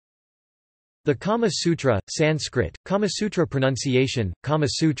The Kama Sutra, Sanskrit, Kama Sutra pronunciation, Kama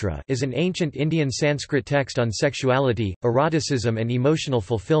Sutra is an ancient Indian Sanskrit text on sexuality, eroticism and emotional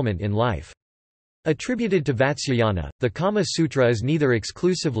fulfillment in life. Attributed to Vatsyayana, the Kama Sutra is neither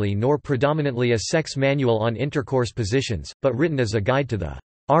exclusively nor predominantly a sex manual on intercourse positions, but written as a guide to the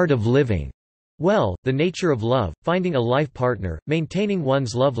art of living well, the nature of love, finding a life partner, maintaining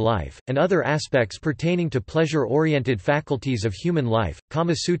one's love life, and other aspects pertaining to pleasure-oriented faculties of human life.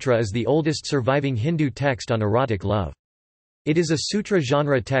 Kama Sutra is the oldest surviving Hindu text on erotic love. It is a sutra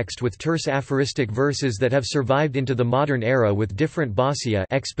genre text with terse aphoristic verses that have survived into the modern era with different bhāsya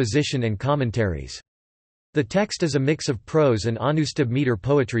exposition and commentaries. The text is a mix of prose and anushtubh meter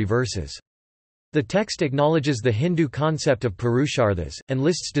poetry verses. The text acknowledges the Hindu concept of purusharthas, and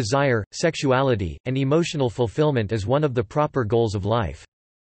lists desire, sexuality, and emotional fulfillment as one of the proper goals of life.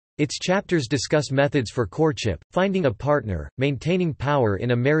 Its chapters discuss methods for courtship, finding a partner, maintaining power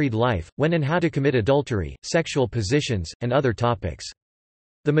in a married life, when and how to commit adultery, sexual positions, and other topics.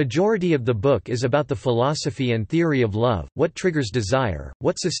 The majority of the book is about the philosophy and theory of love, what triggers desire,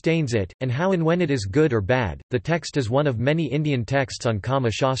 what sustains it, and how and when it is good or bad. The text is one of many Indian texts on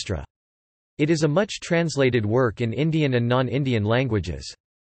Kama Shastra. It is a much translated work in Indian and non-Indian languages.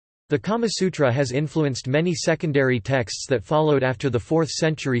 The Kama Sutra has influenced many secondary texts that followed after the 4th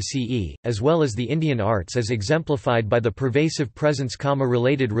century CE, as well as the Indian arts as exemplified by the pervasive presence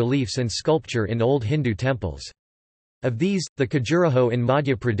Kama-related reliefs and sculpture in old Hindu temples. Of these, the Khajuraho in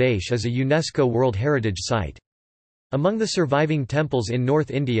Madhya Pradesh is a UNESCO World Heritage Site. Among the surviving temples in North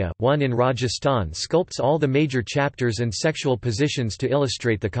India, one in Rajasthan sculpts all the major chapters and sexual positions to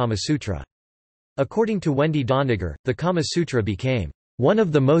illustrate the Kama Sutra. According to Wendy Doniger, the Kama Sutra became one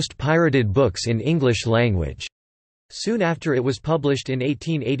of the most pirated books in English language, soon after it was published in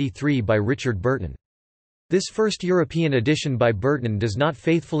 1883 by Richard Burton. This first European edition by Burton does not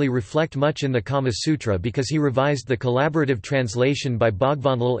faithfully reflect much in the Kama Sutra because he revised the collaborative translation by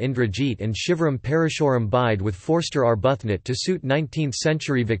Bhagwanlal Indrajit and Shivram Parashuram Bide with Forster Arbuthnot to suit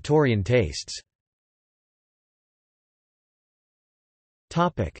 19th-century Victorian tastes.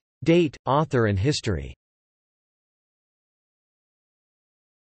 Date, author and history.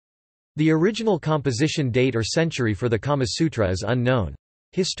 The original composition date or century for the Kama Sutra is unknown.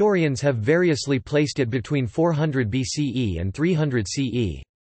 Historians have variously placed it between 400 BCE and 300 CE.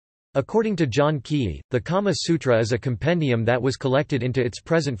 According to John Key, the Kama Sutra is a compendium that was collected into its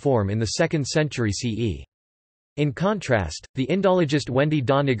present form in the 2nd century CE. In contrast, the Indologist Wendy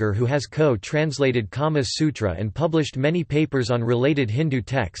Doniger, who has co-translated Kama Sutra and published many papers on related Hindu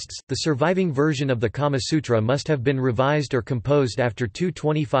texts, the surviving version of the Kama Sutra must have been revised or composed after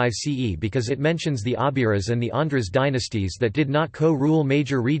 225 CE because it mentions the Abhiras and the Andhras dynasties that did not co-rule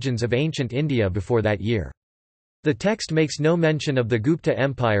major regions of ancient India before that year. The text makes no mention of the Gupta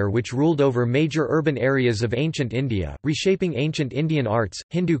Empire, which ruled over major urban areas of ancient India, reshaping ancient Indian arts,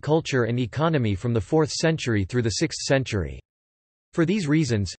 Hindu culture and economy from the 4th century through the 6th century. For these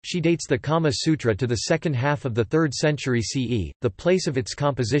reasons, she dates the Kama Sutra to the second half of the 3rd century CE. The place of its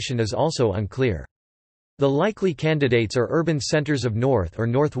composition is also unclear. The likely candidates are urban centers of north or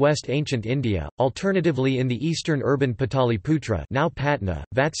northwest ancient India, alternatively in the eastern urban Pataliputra, now Patna.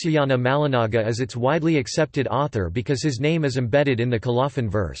 Vatsyayana Malanaga is its widely accepted author because his name is embedded in the colophon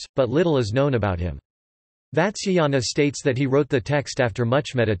verse, but little is known about him. Vatsyayana states that he wrote the text after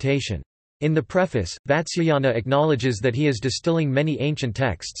much meditation. In the preface, Vatsyayana acknowledges that he is distilling many ancient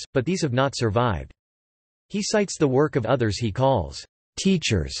texts, but these have not survived. He cites the work of others he calls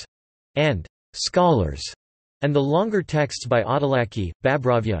teachers and scholars, and the longer texts by Adalaki,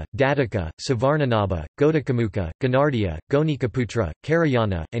 Babravya, Dadaka, Savarnanabha, Gotakamuka, Ganardiya, Gonikaputra,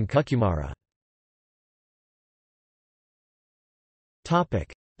 Karayana, and Kukumara.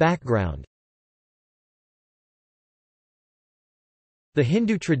 Background. The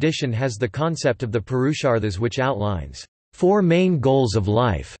Hindu tradition has the concept of the Purusharthas, which outlines 4 main goals of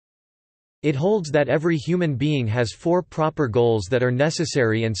life. It holds that every human being has 4 proper goals that are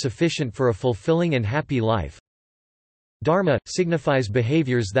necessary and sufficient for a fulfilling and happy life. Dharma signifies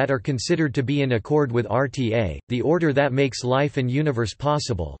behaviors that are considered to be in accord with RTA, the order that makes life and universe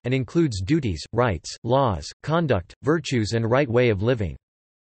possible, and includes duties, rights, laws, conduct, virtues and right way of living.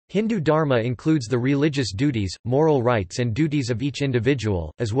 Hindu dharma includes the religious duties, moral rights and duties of each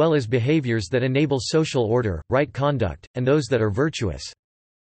individual, as well as behaviors that enable social order, right conduct, and those that are virtuous.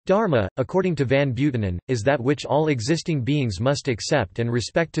 Dharma, according to Van Buitenen, is that which all existing beings must accept and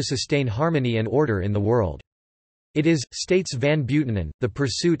respect to sustain harmony and order in the world. It is, states Van Buitenen, the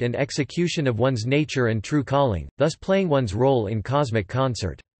pursuit and execution of one's nature and true calling, thus playing one's role in cosmic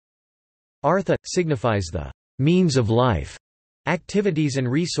concert. Artha signifies the means of life. activities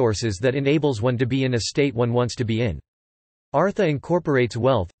and resources that enables one to be in a state one wants to be in. Artha incorporates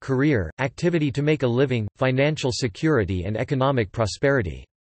wealth, career, activity to make a living, financial security and economic prosperity.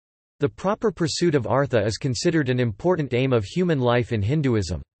 The proper pursuit of artha is considered an important aim of human life in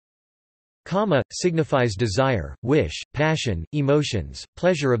Hinduism. Kama signifies desire, wish, passion, emotions,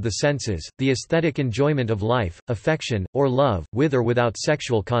 pleasure of the senses, the aesthetic enjoyment of life, affection, or love, with or without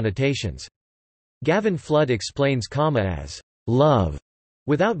sexual connotations. Gavin Flood explains kama as love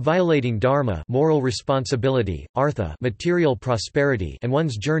without violating dharma, moral responsibility, artha, material prosperity, and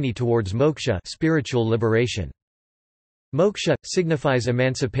one's journey towards moksha, spiritual liberation. Moksha signifies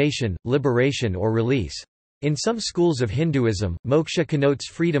emancipation, liberation or release. In some schools of Hinduism, moksha connotes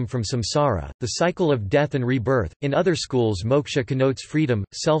freedom from samsara, the cycle of death and rebirth. In other schools, moksha connotes freedom,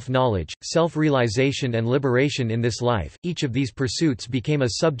 self-knowledge, self-realization and liberation in this life. Each of these pursuits became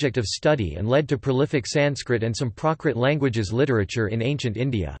a subject of study and led to prolific Sanskrit and some Prakrit languages literature in ancient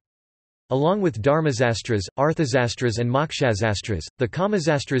India. Along with Dharmasastras, Arthasastras and Mokshasastras, the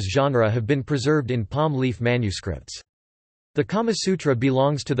Kamasastras genre have been preserved in palm leaf manuscripts. The Kama Sutra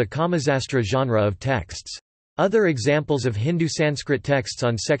belongs to the Kamasastra genre of texts. Other examples of Hindu Sanskrit texts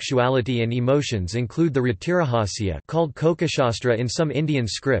on sexuality and emotions include the Ratirahasya called Kokashastra in some Indian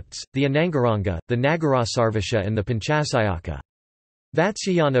scripts, the Anangaranga, the Nagarasarvasha and the Panchasayaka.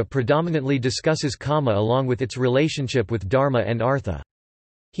 Vatsyayana predominantly discusses kama along with its relationship with dharma and artha.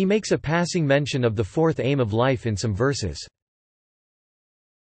 He makes a passing mention of the fourth aim of life in some verses.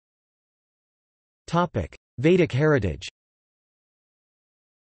 Vedic heritage.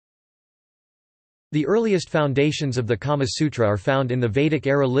 The earliest foundations of the Kama Sutra are found in the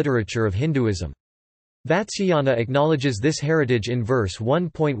Vedic-era literature of Hinduism. Vatsyayana acknowledges this heritage in verse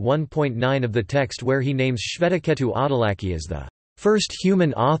 1.1.9 of the text where he names Shvetaketu Adilakhi as the first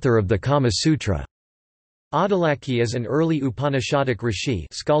human author of the Kama Sutra. Adilakhi is an early Upanishadic rishi,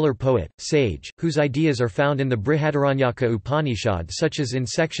 scholar-poet, sage, whose ideas are found in the Brihadaranyaka Upanishad such as in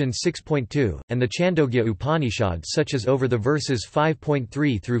section 6.2, and the Chandogya Upanishad such as over the verses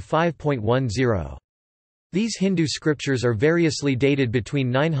 5.3 through 5.10. These Hindu scriptures are variously dated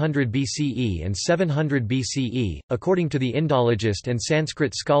between 900 BCE and 700 BCE, according to the Indologist and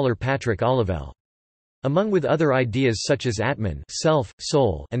Sanskrit scholar Patrick Olivelle. Among with other ideas such as Atman, self,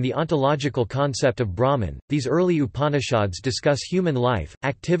 soul, and the ontological concept of Brahman, these early Upanishads discuss human life,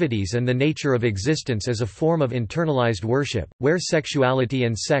 activities and the nature of existence as a form of internalized worship, where sexuality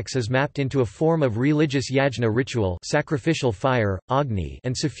and sex is mapped into a form of religious yajna ritual, sacrificial fire, agni,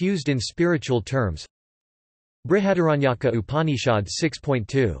 and suffused in spiritual terms. Brihadaranyaka Upanishad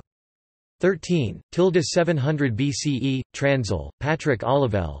 6.2. 13,700 BCE, Transil, Patrick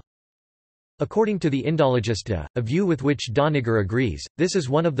Olivelle. According to the Indologista, a view with which Doniger agrees, this is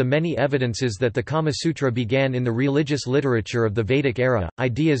one of the many evidences that the Kama Sutra began in the religious literature of the Vedic era,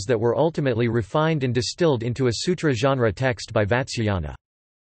 ideas that were ultimately refined and distilled into a sutra genre text by Vatsyayana.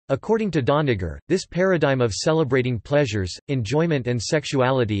 According to Doniger, this paradigm of celebrating pleasures, enjoyment and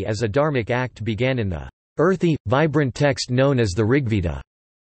sexuality as a dharmic act began in the earthy, vibrant text known as the Rigveda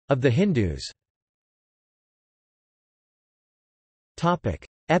of the Hindus.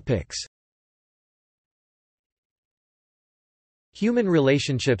 Epics. Human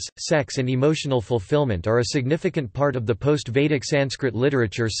relationships, sex and emotional fulfillment are a significant part of the post-Vedic Sanskrit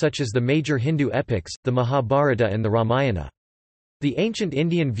literature such as the major Hindu epics, the Mahabharata and the Ramayana. The ancient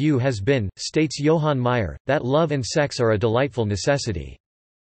Indian view has been, states Johann Meyer, that love and sex are a delightful necessity.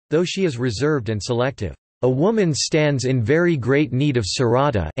 Though she is reserved and selective, a woman stands in very great need of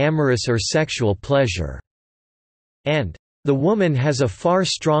sarada, amorous or sexual pleasure, and the woman has a far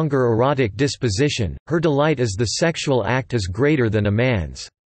stronger erotic disposition, her delight as the sexual act is greater than a man's.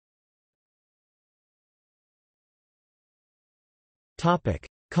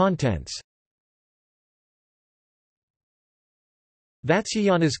 Contents.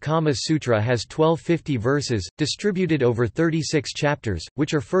 Vatsyayana's Kama Sutra has 1250 verses, distributed over 36 chapters,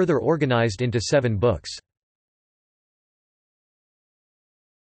 which are further organized into 7 books.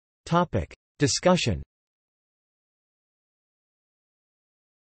 Discussion.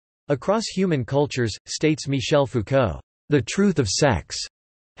 Across human cultures, states Michel Foucault, the truth of sex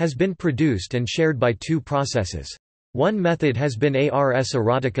has been produced and shared by 2 processes. One method has been ars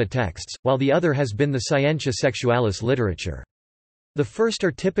erotica texts, while the other has been the scientia sexualis literature. The first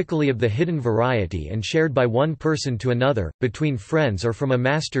are typically of the hidden variety and shared by one person to another, between friends or from a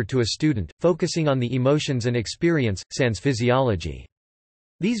master to a student, focusing on the emotions and experience, sans physiology.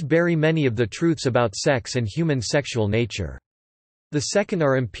 These bury many of the truths about sex and human sexual nature. The second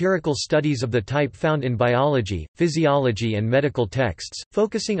are empirical studies of the type found in biology, physiology and medical texts,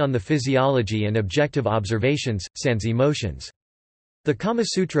 focusing on the physiology and objective observations, sans emotions. The Kama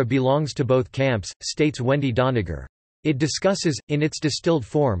Sutra belongs to both camps, states Wendy Doniger. It discusses, in its distilled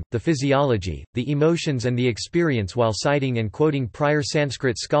form, the physiology, the emotions and the experience while citing and quoting prior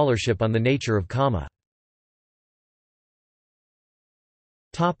Sanskrit scholarship on the nature of kama.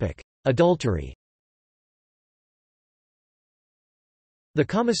 Adultery. The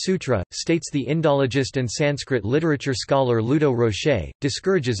Kama Sutra, states the Indologist and Sanskrit literature scholar Ludo Rocher,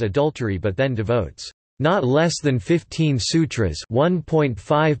 discourages adultery but then devotes not less than 15 sutras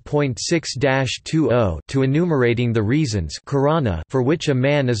 1.5.6-20 to enumerating the reasons for which a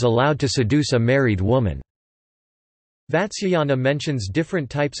man is allowed to seduce a married woman. Vatsyayana mentions different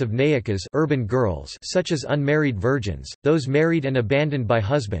types of nayikas, urban girls, such as unmarried virgins, those married and abandoned by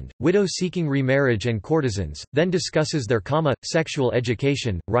husband, widows seeking remarriage and courtesans, then discusses their kama, sexual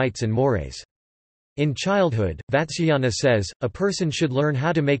education, rites and mores. In childhood, Vatsyayana says, a person should learn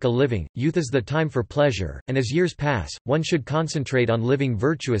how to make a living, youth is the time for pleasure, and as years pass, one should concentrate on living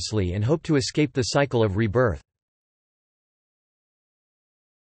virtuously and hope to escape the cycle of rebirth.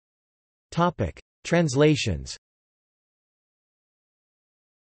 Translations.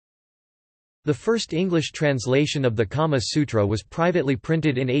 The first English translation of the Kama Sutra was privately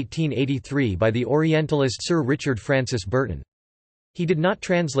printed in 1883 by the Orientalist Sir Richard Francis Burton. He did not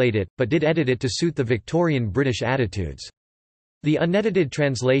translate it, but did edit it to suit the Victorian British attitudes. The unedited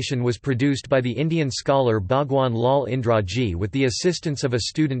translation was produced by the Indian scholar Bhagwan Lal Indraji with the assistance of a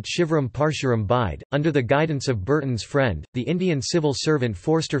student Shivram Parshuram Bide, under the guidance of Burton's friend, the Indian civil servant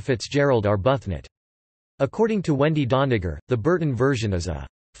Forster Fitzgerald Arbuthnot. According to Wendy Doniger, the Burton version is a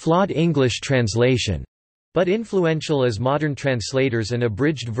flawed English translation, but influential as modern translators and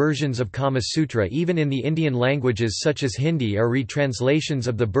abridged versions of Kama Sutra even in the Indian languages such as Hindi are retranslations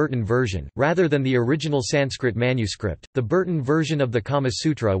of the Burton version, rather than the original Sanskrit manuscript. The Burton version of the Kama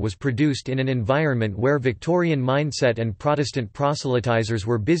Sutra was produced in an environment where Victorian mindset and Protestant proselytizers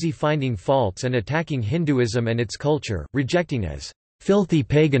were busy finding faults and attacking Hinduism and its culture, rejecting as filthy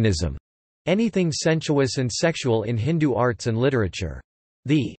paganism anything sensuous and sexual in Hindu arts and literature.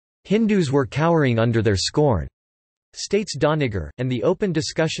 The Hindus were cowering under their scorn, states Doniger, and the open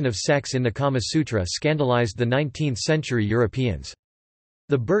discussion of sex in the Kama Sutra scandalized the 19th-century Europeans.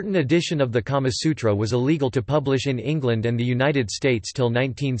 The Burton edition of the Kama Sutra was illegal to publish in England and the United States till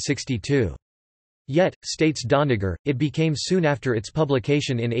 1962. Yet, states Doniger, it became soon after its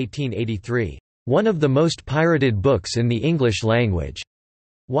publication in 1883, one of the most pirated books in the English language.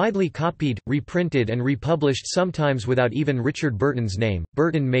 Widely copied, reprinted and republished sometimes without even Richard Burton's name,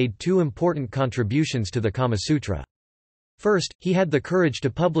 Burton made two important contributions to the Kama Sutra. First, he had the courage to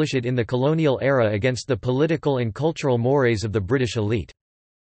publish it in the colonial era against the political and cultural mores of the British elite.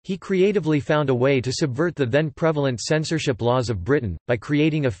 He creatively found a way to subvert the then prevalent censorship laws of Britain, by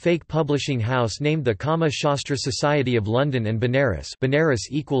creating a fake publishing house named the Kama Shastra Society of London and Benares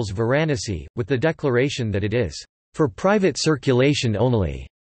equals Varanasi, with the declaration that it is for private circulation only.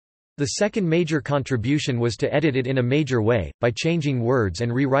 The second major contribution was to edit it in a major way, by changing words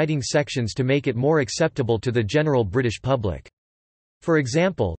and rewriting sections to make it more acceptable to the general British public. For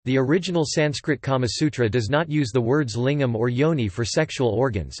example, the original Sanskrit Kama Sutra does not use the words lingam or yoni for sexual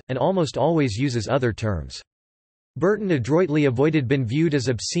organs, and almost always uses other terms. Burton adroitly avoided being viewed as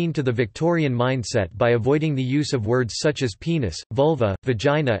obscene to the Victorian mindset by avoiding the use of words such as penis, vulva,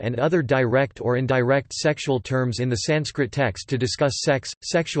 vagina and other direct or indirect sexual terms in the Sanskrit text to discuss sex,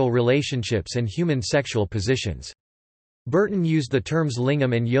 sexual relationships and human sexual positions. Burton used the terms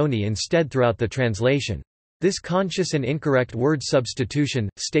lingam and yoni instead throughout the translation. This conscious and incorrect word substitution,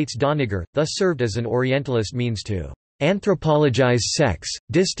 states Doniger, thus served as an Orientalist means to anthropologize sex,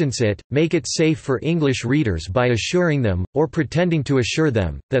 distance it, make it safe for English readers by assuring them, or pretending to assure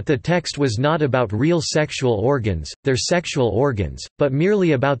them, that the text was not about real sexual organs, their sexual organs, but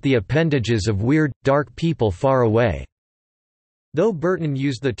merely about the appendages of weird, dark people far away. Though Burton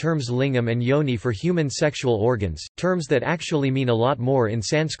used the terms lingam and yoni for human sexual organs, terms that actually mean a lot more in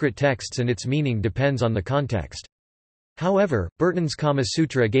Sanskrit texts and its meaning depends on the context. However, Burton's Kama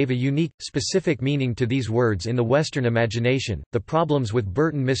Sutra gave a unique, specific meaning to these words in the Western imagination. The problems with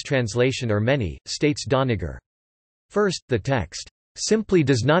Burton mistranslation are many, states Doniger. First, the text simply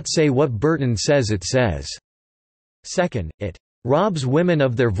does not say what Burton says it says. Second, it robs women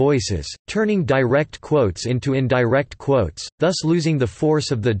of their voices, turning direct quotes into indirect quotes, thus losing the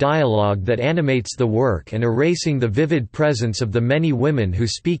force of the dialogue that animates the work and erasing the vivid presence of the many women who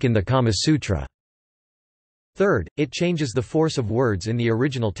speak in the Kama Sutra. Third, it changes the force of words in the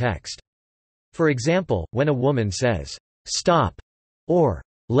original text. For example, when a woman says, "Stop," or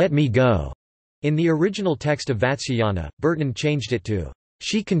 "Let me go," in the original text of Vatsyayana, Burton changed it to,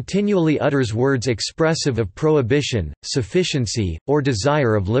 She continually utters words expressive of prohibition, sufficiency, or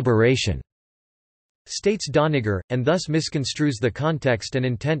desire of liberation, states Doniger, and thus misconstrues the context and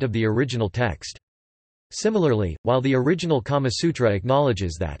intent of the original text. Similarly, while the original Kama Sutra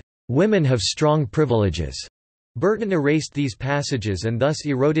acknowledges that women have strong privileges, Burton erased these passages and thus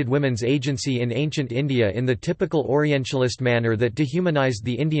eroded women's agency in ancient India in the typical Orientalist manner that dehumanized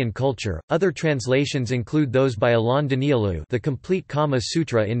the Indian culture. Other translations include those by Alain Danielou, The Complete Kama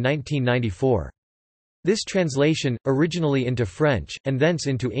Sutra in 1994. This translation, originally into French, and thence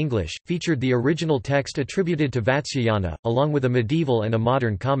into English, featured the original text attributed to Vatsyayana, along with a medieval and a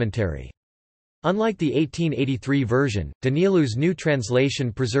modern commentary. Unlike the 1883 version, Danielou's new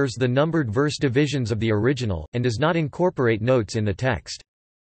translation preserves the numbered verse divisions of the original, and does not incorporate notes in the text.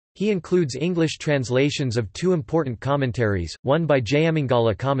 He includes English translations of two important commentaries, one by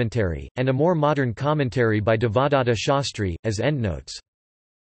Jayamangala commentary, and a more modern commentary by Devadatta Shastri, as endnotes.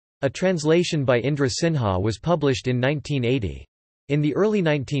 A translation by Indra Sinha was published in 1980. In the early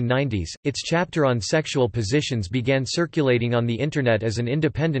 1990s, its chapter on sexual positions began circulating on the Internet as an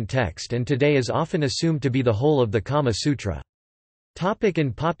independent text and today is often assumed to be the whole of the Kama Sutra.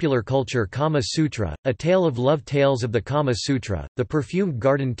 In popular culture, Kama Sutra, A Tale of Love, Tales of the Kama Sutra, The Perfumed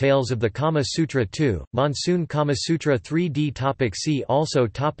Garden, Tales of the Kama Sutra 2, Monsoon Kama Sutra 3D. See also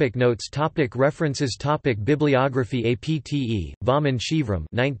Notes, References, Bibliography. Apte, Vaman Shivram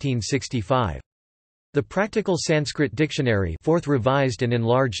 1965. The Practical Sanskrit Dictionary, 4th revised and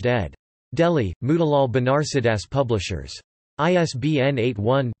enlarged ed. Delhi, Motilal Banarsidass Publishers. ISBN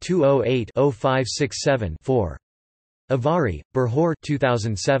 81-208-0567-4. Avari, Berhor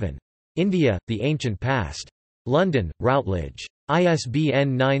 2007. India, The Ancient Past. London, Routledge.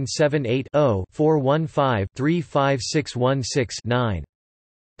 ISBN 978-0-415-35616-9.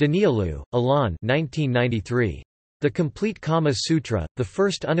 Danielou, Alain 1993. The Complete Kama Sutra, the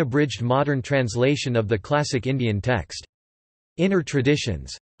first unabridged modern translation of the classic Indian text. Inner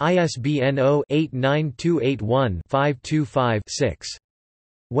Traditions. ISBN 0-89281-525-6.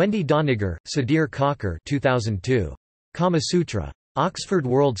 Wendy Doniger, Sudhir Kakar 2002. Kama Sutra. Oxford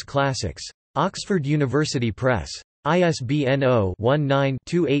World's Classics. Oxford University Press. ISBN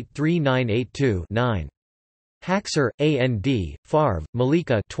 0-19-283982-9. Haxer, A. N. D., Farv,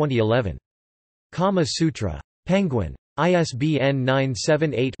 Malika 2011. Kama Sutra. Penguin. ISBN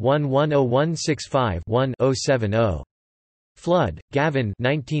 978-110165-1-070. Flood, Gavin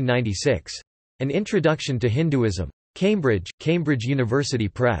 1996. An Introduction to Hinduism. Cambridge, Cambridge University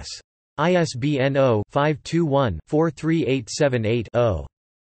Press. ISBN 0-521-43878-0.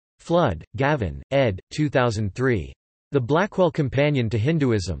 Flood, Gavin, ed. 2003. The Blackwell Companion to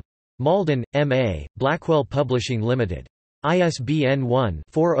Hinduism. Malden, M.A., Blackwell Publishing Limited. ISBN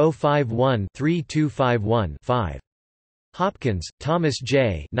 1-4051-3251-5. Hopkins, Thomas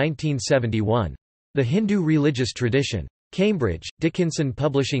J. 1971. The Hindu Religious Tradition. Cambridge, Dickinson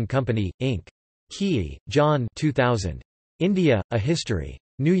Publishing Company, Inc. Key, John 2000. India, A History.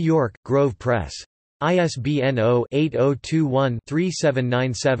 New York, Grove Press. ISBN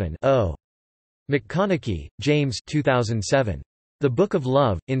 0-8021-3797-0. McConaughey, James 2007. The Book of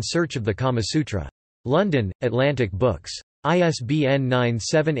Love, In Search of the Kama Sutra. London, Atlantic Books. ISBN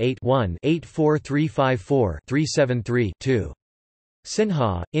 978-1-84354-373-2.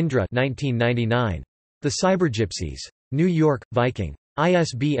 Sinha, Indra 1999. The Cybergypsies. New York, Viking.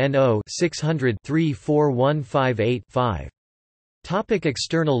 ISBN 0-600-34158-5.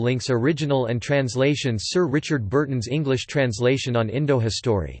 External links. Original and translations. Sir Richard Burton's English translation on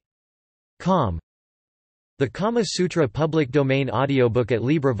Indo-History.com. The Kama Sutra public domain audiobook at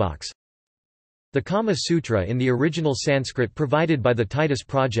LibriVox. The Kama Sutra in the original Sanskrit provided by the Titus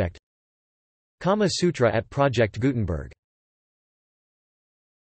Project. Kama Sutra at Project Gutenberg